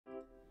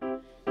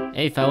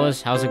Hey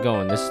fellas, how's it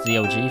going? This is the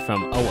OG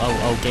from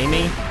OOO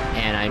Gaming,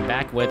 and I'm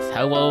back with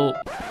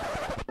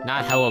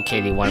not Hello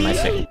Kitty, what am I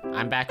saying?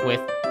 I'm back with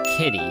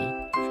Kitty.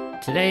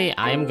 Today,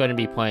 I am going to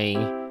be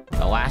playing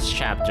the last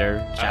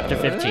chapter, chapter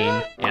 15,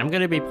 and I'm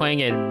going to be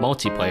playing it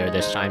multiplayer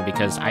this time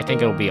because I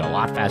think it'll be a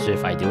lot faster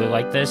if I do it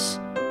like this.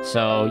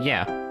 So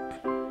yeah,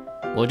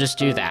 we'll just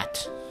do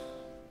that.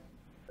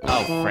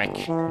 Oh,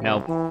 frick.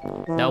 Nope.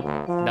 Nope.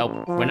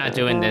 Nope. We're not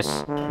doing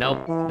this.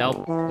 Nope.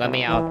 Nope. Let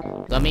me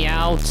out. Let me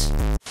out!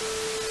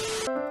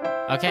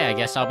 Okay, I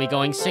guess I'll be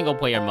going single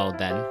player mode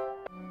then.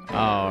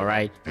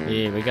 Alright,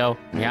 here we go.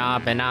 We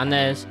hopping on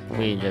this.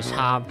 We just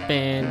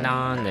hopping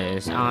on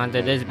this.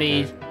 Onto this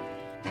beat.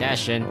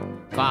 Dashing,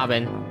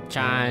 globbing,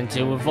 trying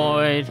to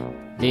avoid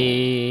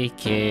the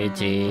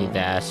kitty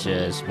that's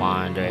just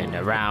wandering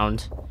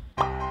around.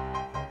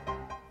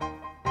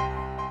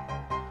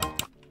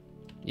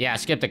 Yeah,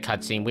 skip the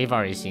cutscene. We've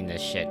already seen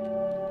this shit.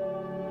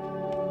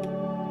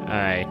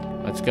 Alright,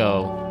 let's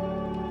go.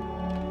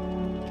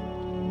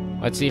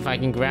 Let's see if I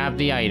can grab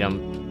the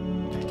item.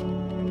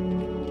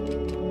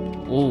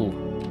 Ooh,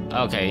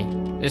 okay.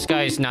 This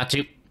guy is not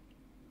too...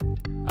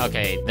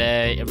 Okay,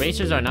 the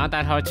erasers are not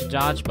that hard to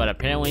dodge, but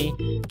apparently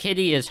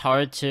Kitty is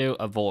hard to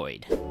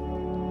avoid.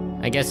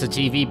 I guess the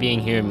TV being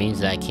here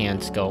means that I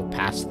can't go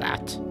past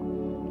that.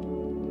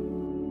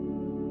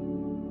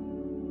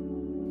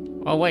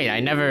 Oh wait,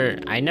 I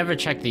never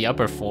checked the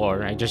upper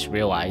floor, I just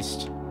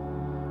realized.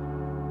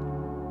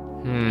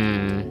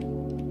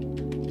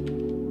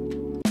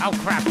 Oh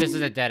crap, this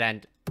is a dead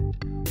end.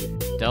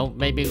 Don't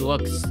make me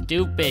look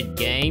stupid,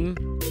 game.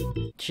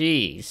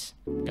 Jeez.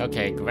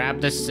 Okay,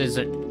 grab the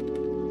scissor.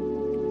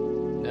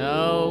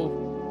 No.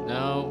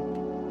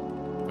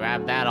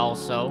 Grab that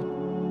also.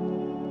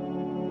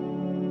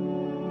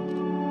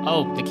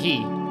 Oh, the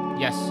key.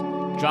 Yes,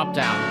 drop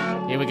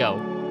down. Here we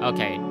go.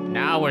 Okay,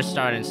 now we're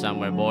starting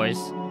somewhere, boys.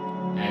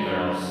 And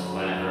girls,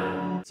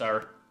 whatever.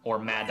 Sir, or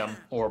madam,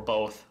 or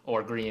both,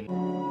 or green.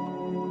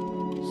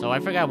 So I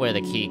forgot where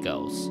the key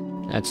goes.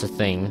 That's the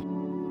thing.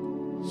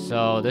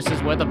 So this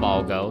is where the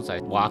ball goes. I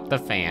lock the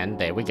fan.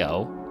 There we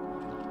go.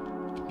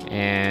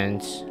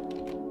 And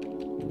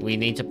we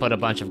need to put a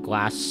bunch of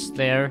glass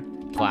there.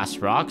 Glass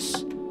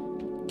rocks.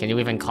 Can you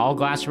even call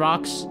glass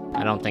rocks?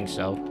 I don't think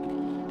so.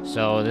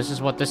 So this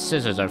is what the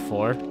scissors are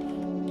for.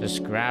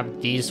 Just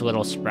grab these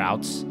little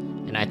sprouts,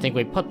 and I think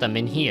we put them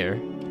in here.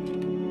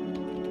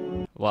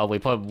 Well, we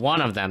put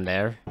one of them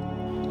there.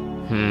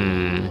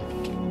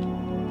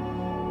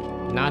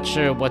 Not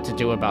sure what to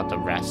do about the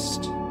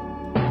rest.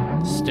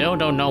 Still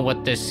don't know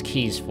what this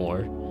key's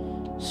for.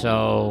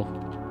 So...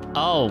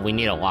 Oh, we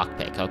need a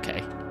lockpick,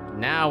 okay.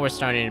 Now we're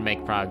starting to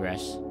make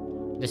progress.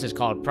 This is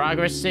called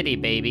Progress City,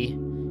 baby.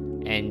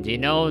 And you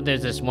know,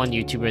 there's this one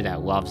YouTuber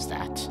that loves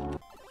that.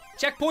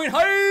 Checkpoint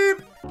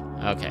hype!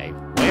 Okay,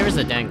 where's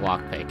the dang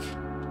lockpick?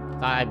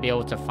 Thought I'd be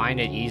able to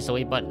find it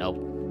easily, but nope.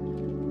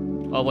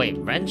 Oh wait,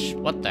 wrench?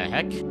 What the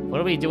heck?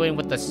 What are we doing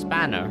with the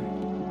spanner?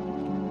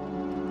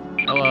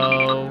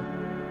 Hello?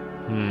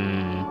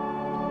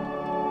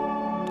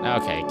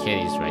 Okay,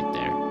 Kitty's right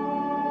there.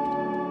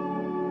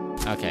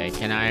 Okay,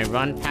 can I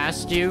run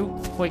past you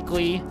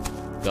quickly?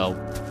 Go.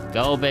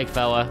 Go, big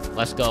fella.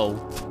 Let's go.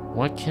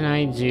 What can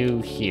I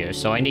do here?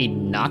 So I need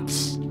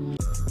nuts?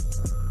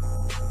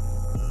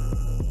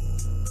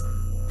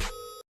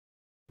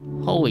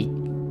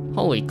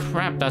 Holy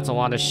crap, that's a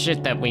lot of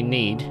shit that we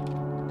need.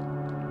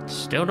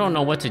 Still don't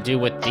know what to do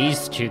with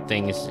these two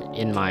things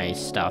in my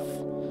stuff.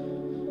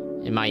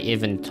 In my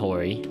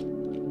inventory.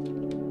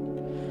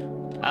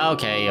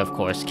 Okay, of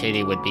course,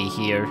 Kitty would be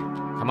here.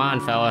 Come on,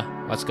 fella.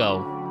 Let's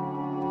go.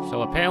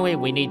 So apparently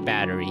we need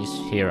batteries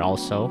here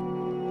also.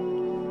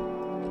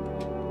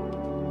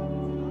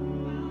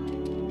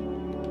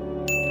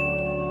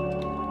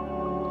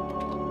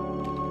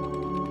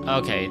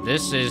 Okay,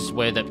 this is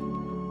where the...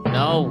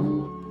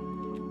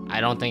 No!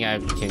 I don't think I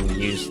can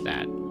use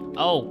that.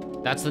 Oh,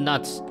 that's the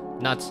nuts.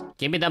 Nuts.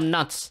 Give me them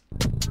nuts.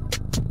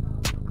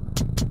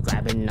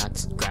 Grabbing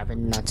nuts,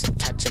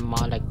 touch them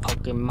all like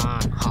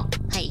Pokemon, huh?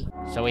 Hey.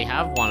 So we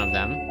have one of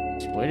them.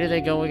 Where do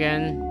they go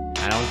again?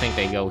 I don't think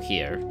they go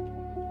here.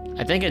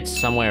 I think it's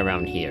somewhere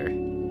around here.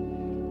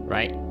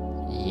 Right?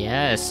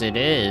 Yes, it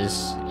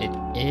is. It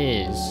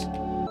is.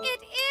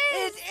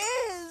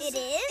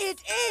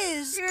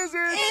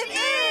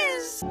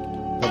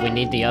 But we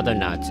need the other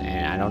nuts,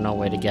 and I don't know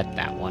where to get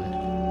that one.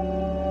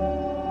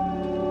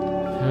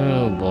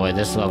 Oh boy,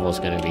 this level's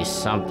gonna be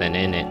something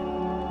in it.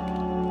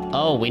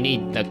 Oh, we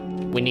need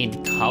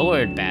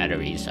colored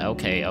batteries.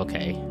 Okay.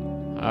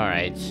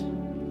 Alright.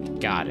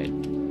 Got it.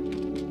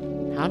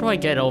 How do I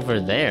get over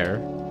there?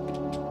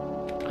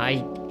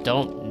 I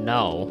don't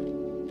know.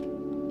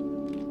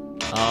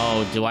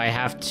 Oh, do I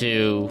have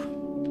to...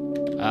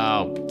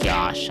 Oh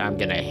gosh, I'm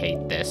gonna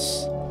hate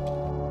this.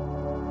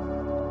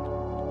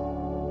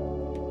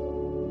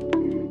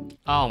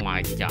 Oh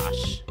my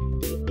gosh.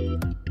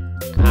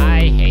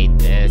 I hate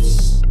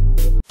this.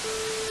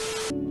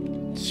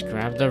 Just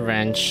grab the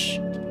wrench.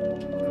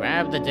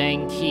 Grab the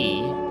dang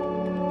key.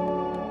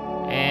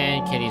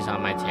 And Kitty's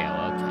on my tail,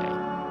 okay.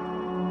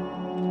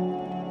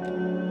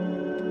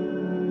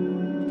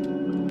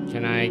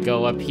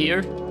 go up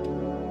here?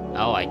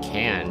 Oh, I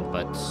can,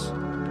 but...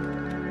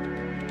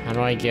 how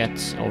do I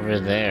get over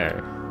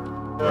there?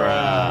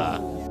 Bruh.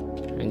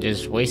 I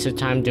just wasted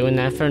time doing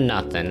that for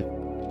nothing.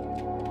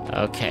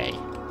 Okay.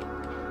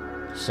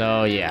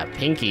 So, yeah,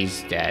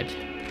 Pinky's dead.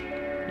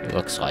 It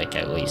looks like,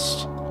 at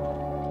least.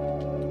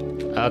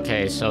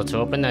 Okay, so to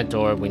open that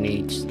door, we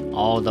need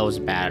all those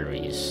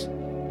batteries,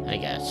 I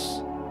guess.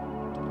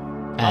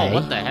 Oh,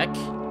 what the heck?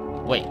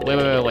 Wait. The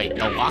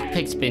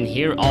lockpick's been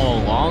here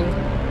all along?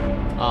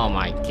 Oh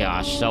my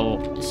gosh,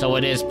 so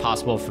it is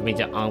possible for me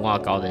to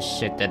unlock all this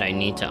shit that I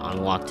need to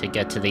unlock to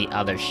get to the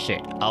other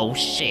shit. Oh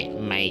shit,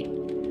 mate.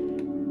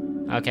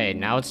 Okay,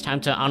 now it's time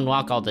to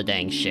unlock all the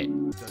dang shit.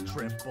 The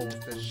triple,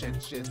 the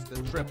shins,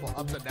 the triple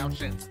ups and down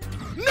shins.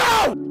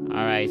 No!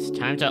 Alright, it's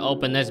time to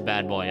open this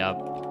bad boy up.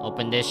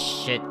 Open this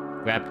shit,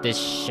 grab this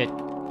shit,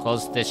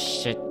 close this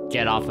shit,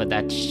 get off of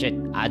that shit.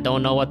 I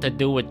don't know what to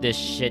do with this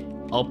shit.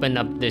 Open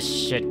up this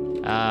shit,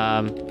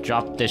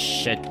 drop this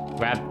shit,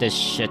 grab this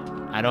shit.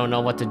 I don't know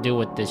what to do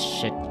with this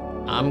shit.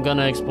 I'm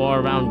gonna explore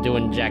around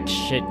doing jack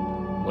shit.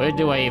 Where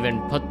do I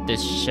even put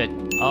this shit?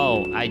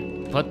 Oh, I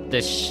put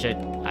this shit.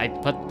 I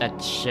put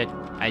that shit.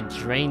 I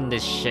drain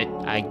this shit.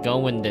 I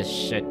go in this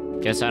shit.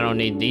 Guess I don't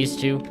need these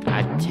two.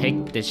 I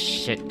take this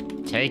shit.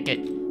 Take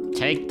it.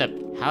 Take the...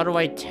 How do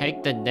I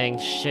take the dang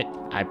shit?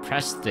 I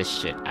press this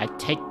shit. I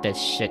take this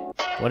shit.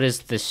 What is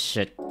this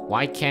shit?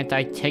 Why can't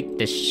I take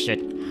this shit?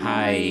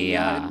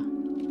 Hiya.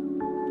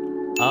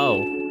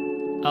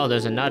 Oh,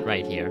 there's a nut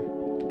right here.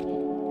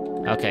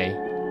 Okay.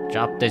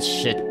 Drop this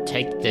shit.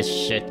 Take this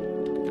shit.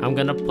 I'm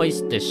gonna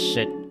place this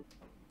shit.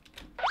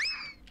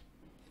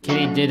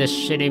 Kitty did a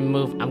shitty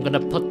move. I'm gonna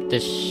put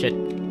this shit.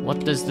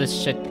 What does this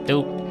shit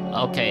do?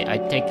 Okay, I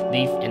take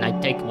leaf and I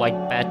take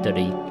white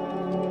battery.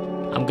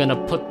 I'm gonna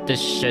put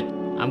this shit.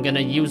 I'm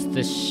gonna use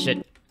this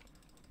shit.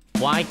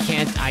 Why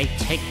can't I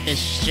take this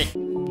shit?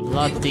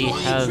 Bloody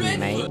hell,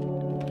 mate.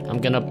 I'm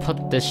gonna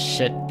put this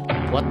shit.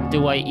 What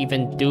do I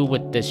even do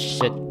with this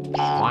shit?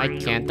 Why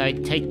can't I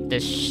take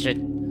this shit?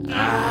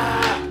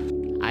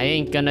 I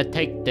ain't gonna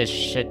take this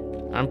shit.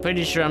 I'm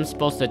pretty sure I'm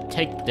supposed to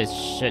take this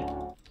shit.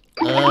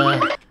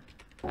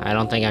 I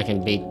don't think I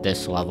can beat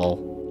this level.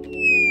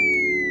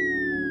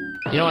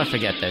 You know what?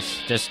 Forget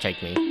this. Just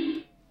take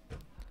me.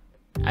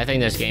 I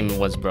think this game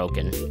was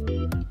broken.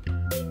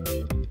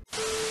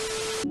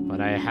 But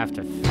I have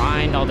to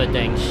find all the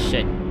dang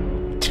shit.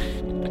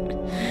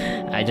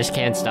 I just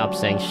can't stop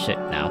saying shit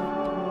now.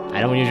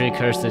 I don't usually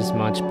curse this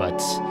much,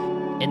 but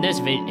in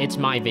this it's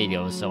my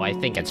video, so I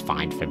think it's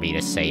fine for me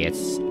to say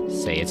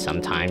it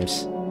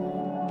sometimes.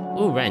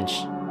 Ooh,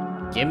 wrench.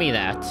 Give me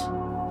that.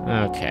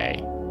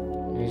 Okay.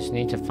 I just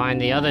need to find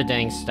the other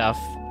dang stuff.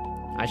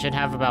 I should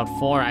have about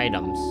 4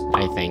 items,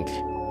 I think.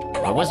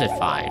 Or was it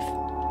 5?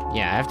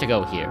 Yeah, I have to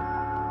go here.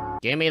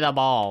 Give me the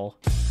ball.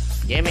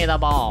 Give me the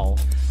ball.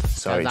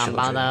 Sorry, I'm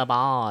children. a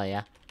ball,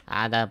 yeah.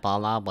 I'm a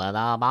ball with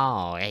a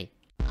ball, hey.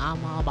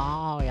 I'm a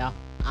ball, yeah.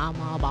 I'm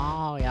a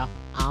ball, yeah.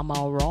 I'm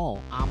a roll.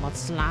 I'm a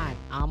slide.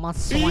 I'm a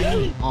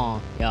swing.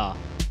 Oh, yeah.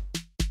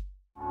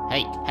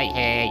 Hey,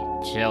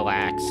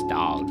 chillax,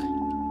 dog.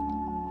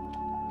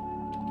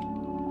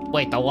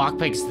 Wait, the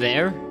lockpick's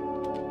there?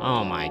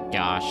 Oh my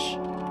gosh.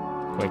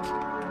 Quick,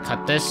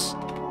 cut this.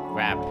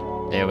 Grab.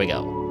 There we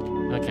go.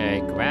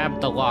 Okay, grab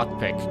the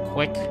lockpick.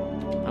 Quick.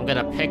 I'm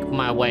gonna pick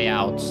my way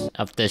out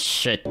of this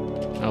shit.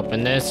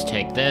 Open this,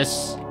 take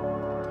this.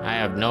 I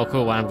have no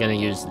clue what I'm gonna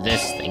use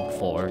this thing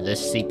for.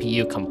 This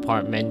CPU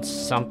compartment,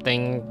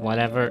 something,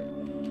 whatever.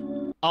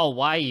 Oh,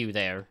 why are you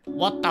there?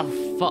 What the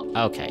fuck?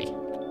 Okay.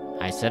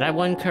 I said I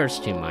wouldn't curse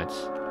too much.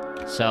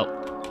 So...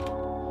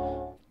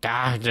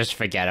 just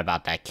forget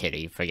about that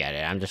kitty. Forget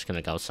it. I'm just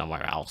gonna go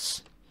somewhere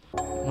else.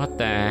 What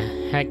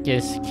the heck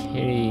is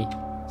Kitty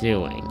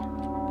doing?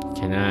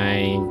 Can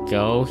I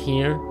go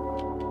here?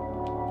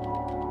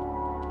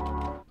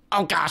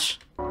 Oh gosh!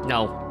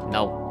 No.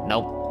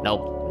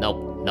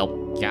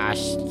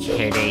 Gosh,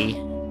 Kitty.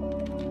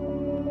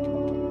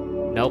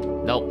 Nope.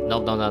 No.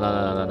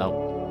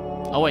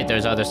 Oh wait,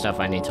 there's other stuff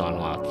I need to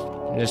unlock.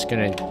 I'm just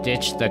gonna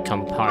ditch the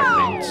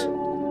compartment.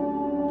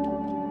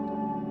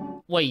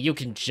 Wait, you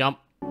can jump?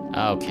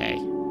 Okay.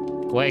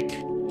 Quick.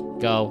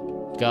 Go.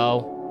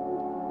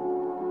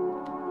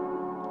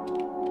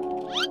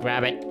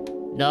 Grab it.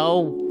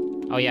 No!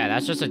 Oh yeah,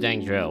 that's just a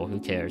dang drill. Who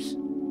cares?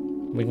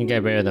 We can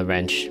get rid of the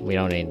wrench. We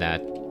don't need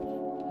that.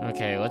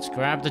 Okay, let's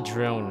grab the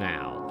drill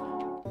now.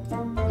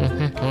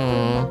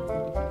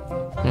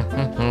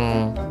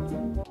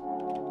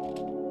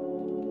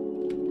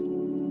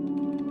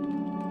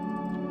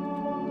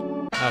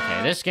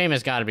 Okay, this game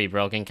has got to be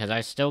broken because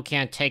I still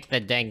can't take the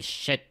dang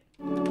shit.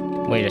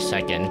 Wait a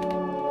second.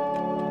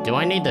 Do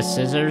I need the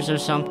scissors or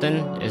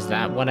something? Is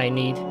that what I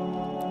need?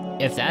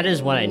 If that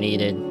is what I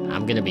needed,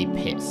 I'm gonna be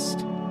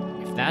pissed.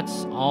 If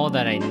that's all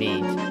that I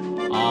need...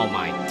 Oh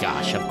my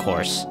gosh, of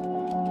course.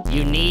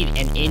 You need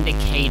an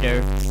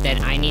indicator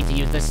that I need to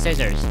use the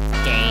scissors.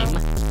 Game.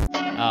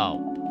 Oh.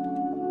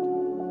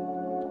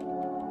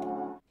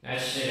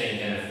 That shit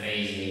ain't gonna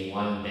faze me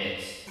one bit.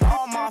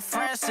 All my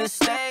friends to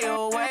stay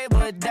away,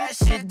 but that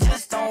shit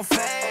just don't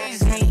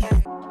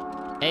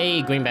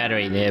Yay, green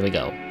battery. There we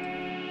go.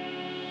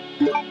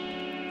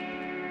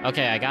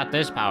 Okay, I got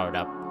this powered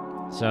up.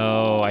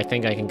 So, I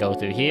think I can go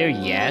through here.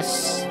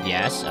 Yes.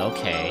 Yes,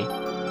 okay.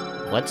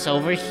 What's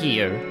over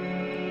here?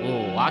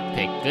 Ooh,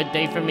 lockpick. Good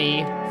day for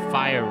me.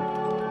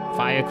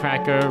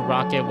 Firecracker,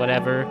 rocket,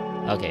 whatever.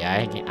 Okay,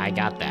 I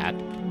got that.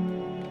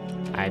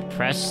 I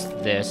pressed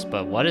this,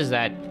 but what does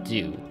that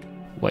do?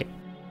 Wait.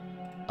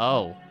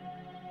 Oh.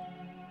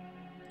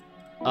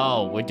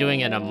 Oh, we're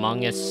doing an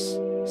Among Us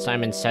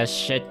Simon Says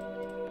shit?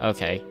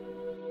 Okay.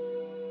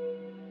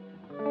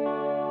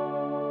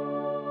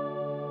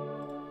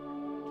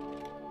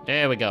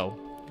 There we go.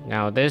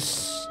 Now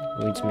this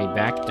leads me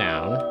back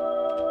down.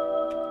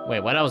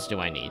 Wait, what else do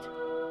I need?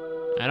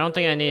 I don't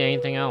think I need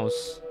anything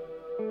else.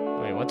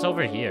 Wait, what's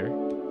over here?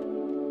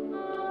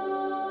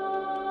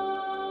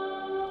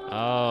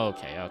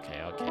 Okay.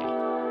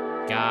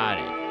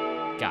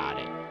 Got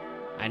it.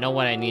 I know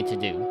what I need to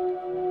do.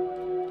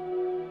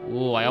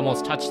 Ooh, I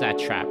almost touched that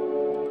trap.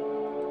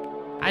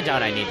 I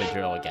doubt I need the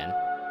drill again.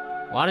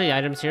 A lot of the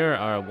items here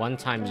are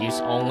one-time use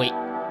only.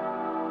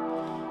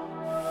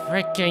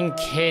 Frickin'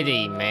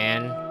 kitty,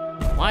 man.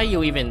 Why are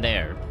you even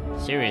there?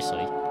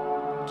 Seriously.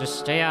 Just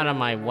stay out of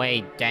my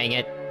way, dang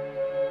it.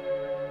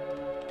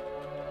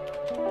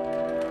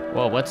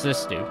 Whoa, what's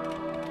this do?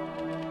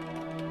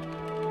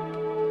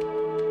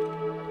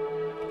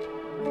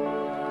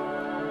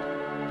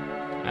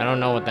 I don't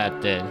know what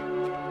that did.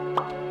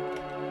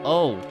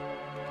 Oh.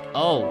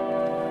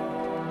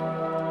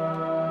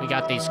 We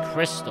got these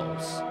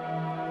crystals.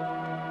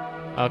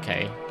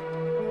 Okay.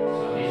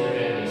 So these are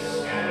gonna be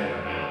scattered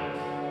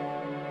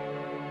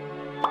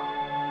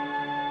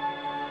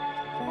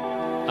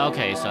around.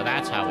 Okay, so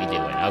that's how we do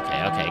it.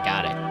 Okay,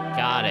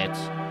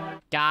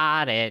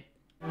 got it.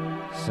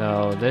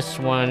 So this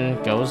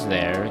one goes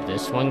there,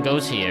 this one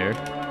goes here,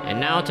 and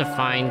now to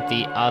find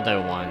the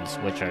other ones,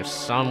 which are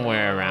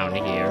somewhere around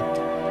here.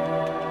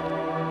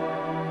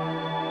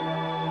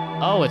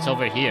 Oh, it's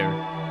over here.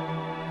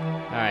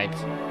 Alright,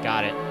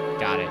 got it.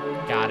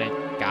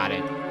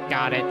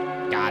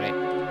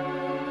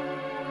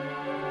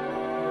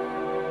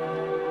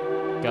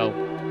 Go.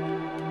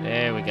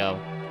 There we go.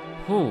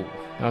 Whew,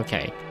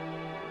 okay.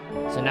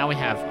 So now we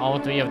have all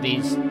three of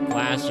these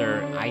glass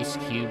or ice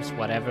cubes,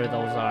 whatever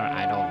those are,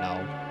 I don't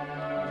know.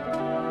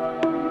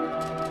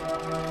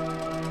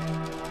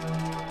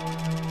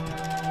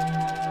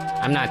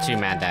 I'm not too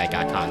mad that I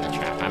got caught in the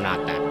trap. I'm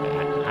not that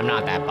bad. I'm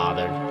not that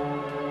bothered.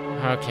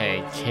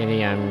 Okay,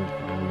 kitty, I'm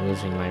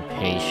losing my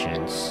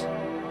patience.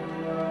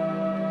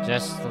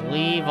 Just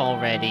leave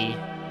already.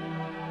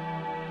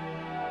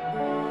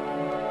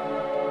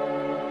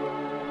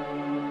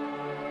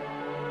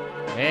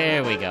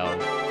 There we go.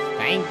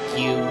 Thank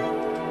you.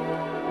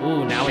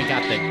 Ooh, now we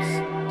got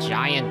this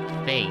giant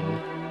thing.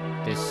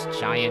 This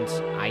giant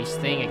ice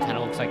thing. It kind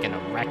of looks like an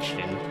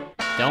erection.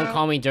 Don't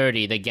call me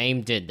dirty. The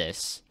game did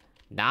this.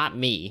 Not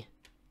me.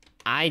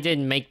 I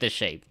didn't make the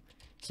shape.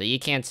 So you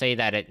can't say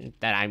that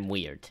I'm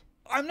weird.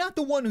 I'm not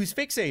the one who's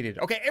fixated.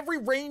 Okay, every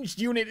ranged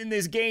unit in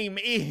this game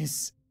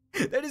is.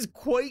 That is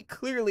quite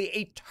clearly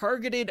a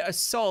targeted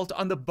assault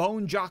on the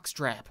bone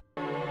jockstrap.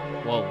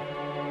 Whoa.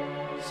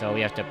 So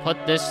we have to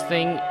put this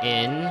thing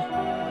in.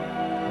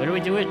 Where do we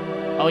do it?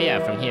 Oh yeah,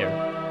 from here.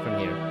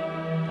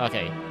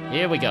 Okay,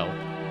 here we go.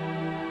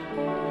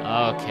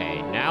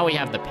 Okay, now we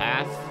have the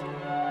path.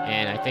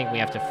 And I think we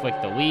have to flick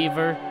the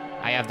lever.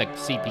 I have the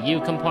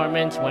CPU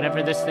compartment,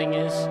 whatever this thing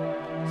is.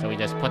 So we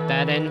just put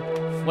that in,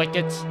 flick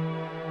it.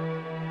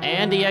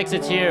 And the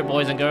exit's here,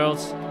 boys and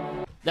girls.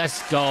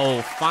 Let's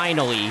go,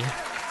 finally.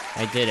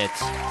 I did it.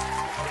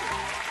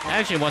 That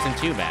actually wasn't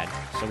too bad.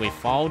 So we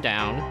fall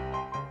down.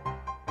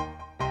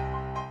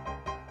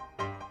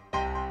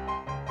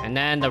 And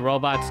then the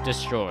robot's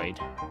destroyed.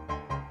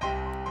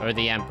 Or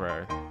the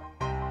Emperor.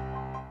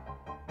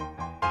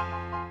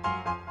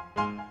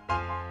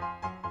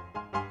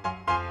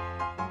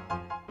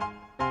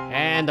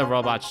 And the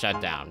robot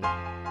shut down.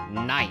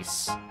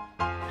 Nice.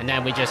 And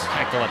then we just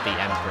heckle at the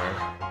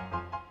Emperor.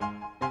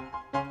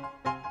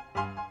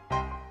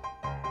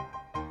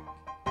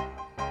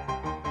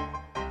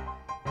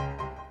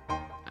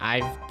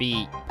 I've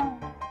beat...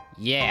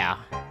 Yeah.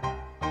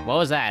 What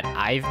was that?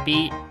 I've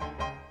beat...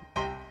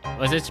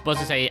 Was it supposed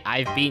to say,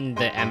 I've beaten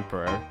the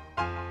Emperor?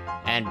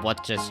 And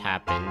what just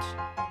happened?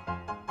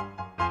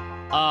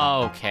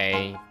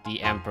 Okay,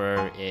 the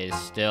Emperor is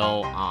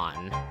still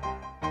on.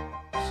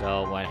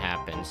 So what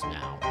happens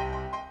now?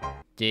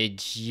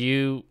 Did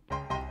you...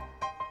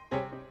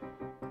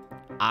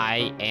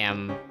 I.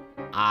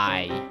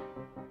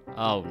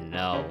 Oh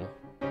no.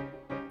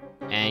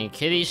 And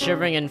Kitty's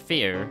shivering in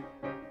fear.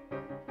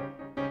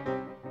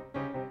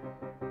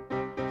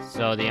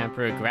 So the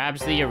Emperor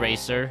grabs the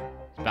eraser,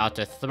 about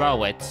to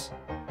throw it.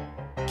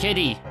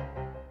 Kitty!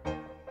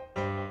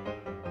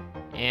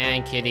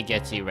 And Kitty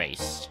gets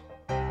erased.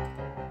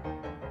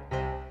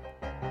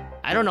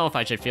 I don't know if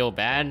I should feel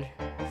bad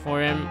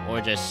for him,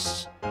 or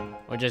just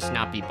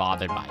not be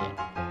bothered by it.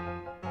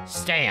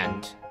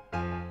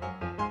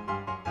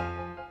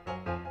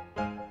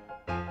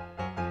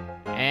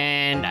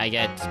 And I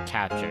get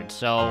captured,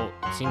 so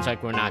it seems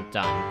like we're not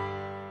done.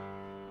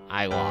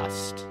 I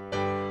lost.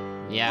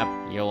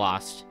 Yep, you're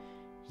lost.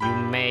 You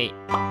may...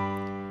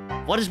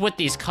 What is with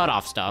these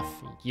cutoff stuff?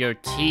 Your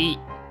T...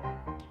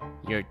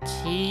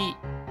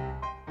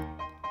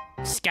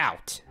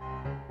 Scout.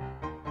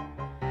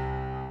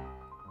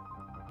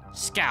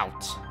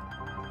 Scout.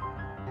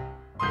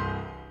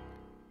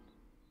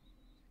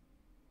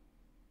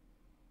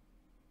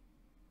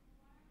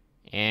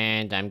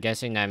 And I'm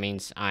guessing that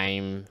means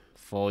I'm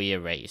fully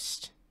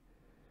erased.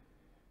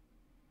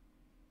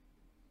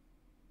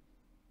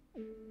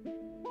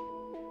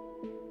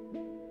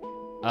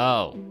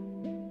 Oh.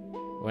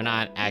 We're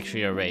not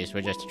actually erased,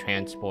 we're just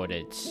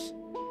transported.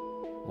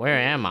 Where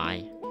am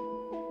I?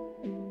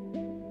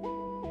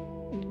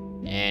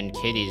 And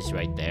Kitty's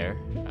right there.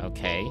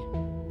 Okay.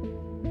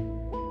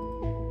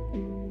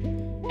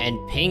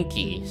 And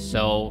Pinky,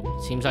 so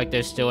seems like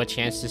there's still a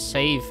chance to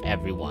save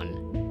everyone.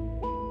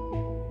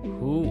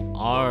 Who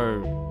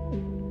are...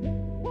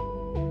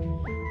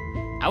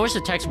 I wish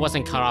the text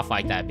wasn't cut off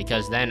like that,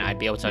 because then I'd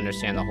be able to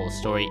understand the whole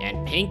story.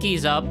 And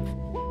Pinky's up.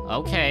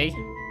 Okay.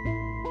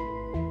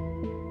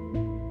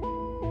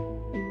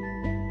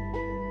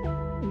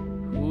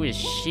 Who is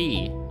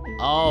she?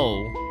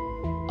 Oh,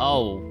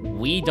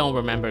 we don't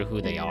remember who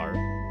they are.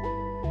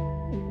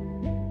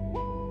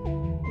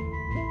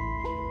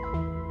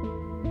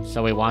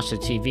 So we watched the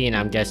TV, and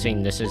I'm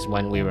guessing this is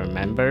when we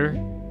remember.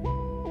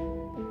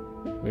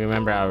 We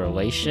remember our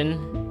relations,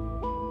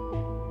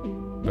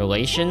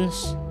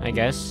 I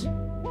guess.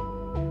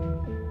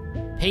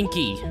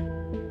 Pinky.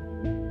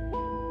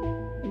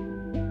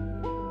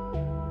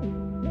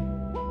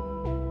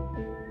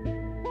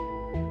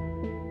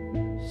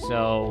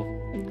 So,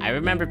 I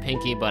remember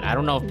Pinky, but I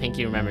don't know if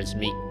Pinky remembers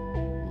me.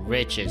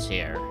 Rich is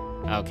here.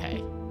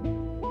 Okay.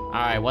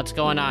 Alright, what's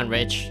going on,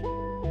 Rich?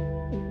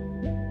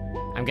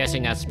 I'm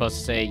guessing that's supposed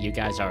to say you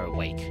guys are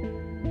awake.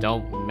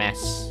 Don't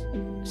mess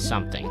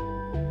something.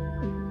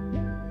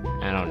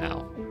 I don't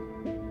know.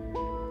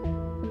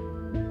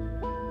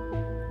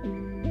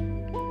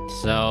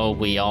 So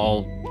we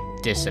all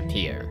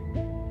disappear.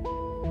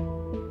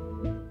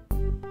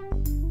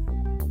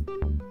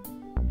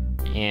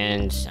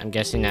 And I'm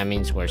guessing that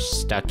means we're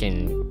stuck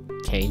in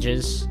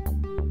cages.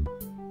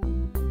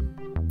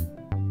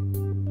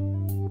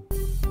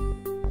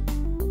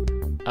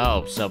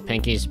 Oh, so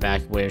Pinky's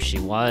back where she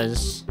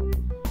was.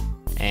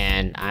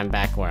 And I'm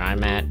back where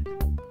I'm at.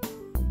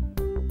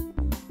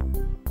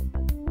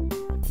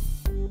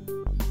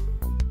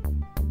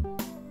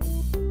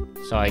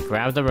 So I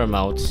grab the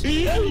remote,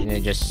 and I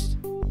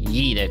just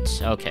yeet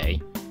it.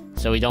 Okay.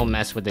 So we don't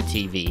mess with the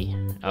TV.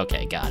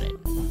 Okay, got it.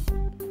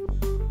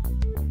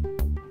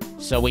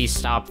 So we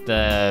stopped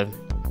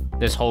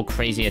this whole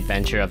crazy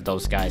adventure of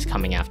those guys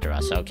coming after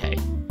us. Okay.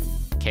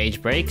 Cage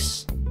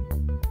breaks.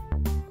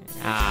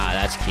 Ah,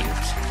 that's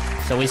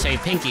cute. So we save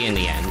Pinky in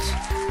the end.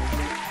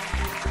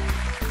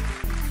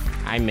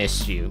 I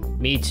missed you.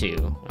 Me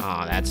too.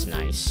 Aw, that's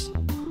nice.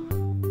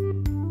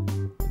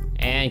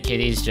 And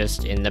Kitty's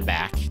just in the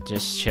back,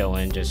 just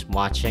chilling, just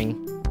watching.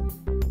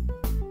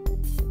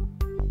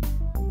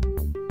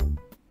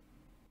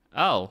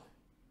 Oh.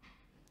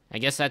 I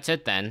guess that's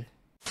it then.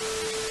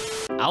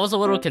 I was a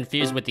little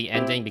confused with the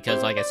ending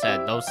because, like I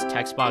said, those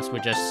text boxes were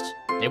just...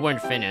 They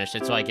weren't finished.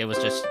 It's like it was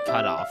just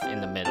cut off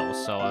in the middle.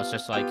 So I was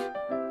just like,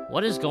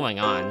 what is going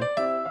on?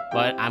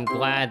 But I'm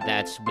glad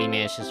that we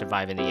managed to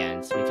survive in the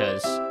end,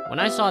 because when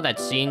I saw that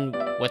scene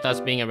with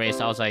us being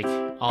erased, I was like,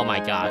 oh my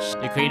gosh,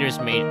 the creators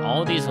made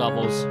all these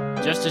levels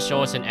just to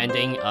show us an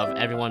ending of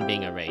everyone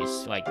being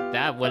erased. Like,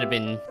 that would have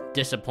been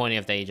disappointing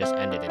if they just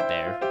ended it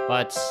there.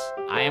 But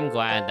I am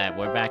glad that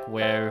we're back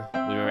where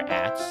we were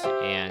at,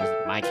 and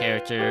my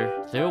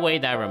character threw away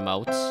that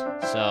remote,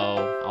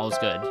 so all's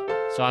good.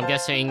 So I'm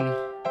guessing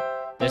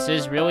this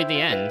is really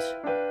the end.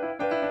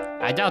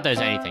 I doubt there's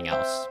anything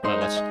else,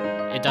 but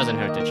it doesn't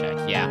hurt to check.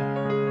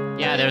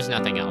 Yeah, there's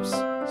nothing else.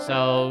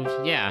 So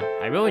yeah,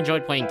 I really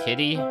enjoyed playing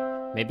Kitty.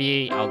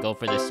 Maybe I'll go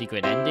for the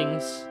secret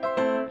endings.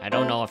 I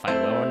don't know if I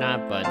will or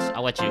not, but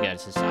I'll let you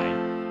guys decide.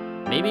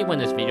 Maybe when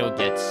this video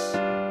gets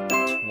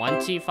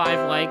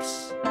 25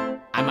 likes,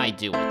 I might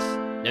do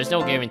it. There's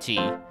no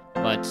guarantee,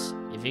 but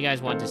if you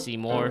guys want to see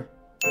more,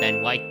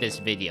 then like this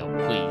video,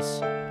 please.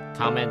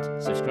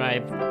 Comment,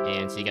 subscribe,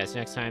 and see you guys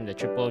next time. The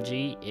Triple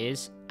OG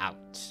is out.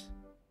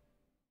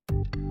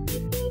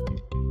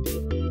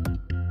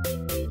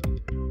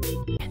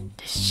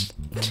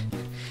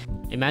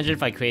 Imagine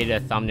if I created a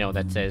thumbnail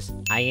that says,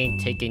 I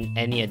ain't taking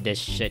any of this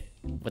shit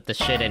with the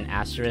shit and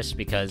asterisk,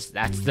 because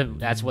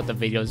that's what the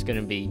video is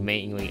gonna be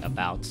mainly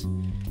about.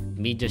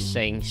 Me just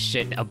saying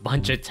shit a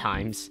bunch of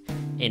times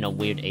in a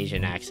weird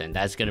Asian accent.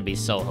 That's gonna be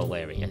so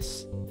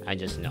hilarious. I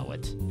just know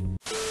it.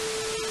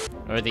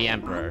 Or the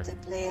Emperor. Want to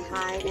play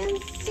hide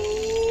and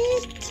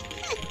seek?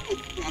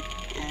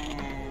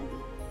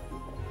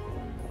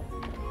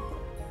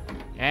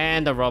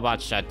 And the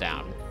robot shut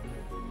down.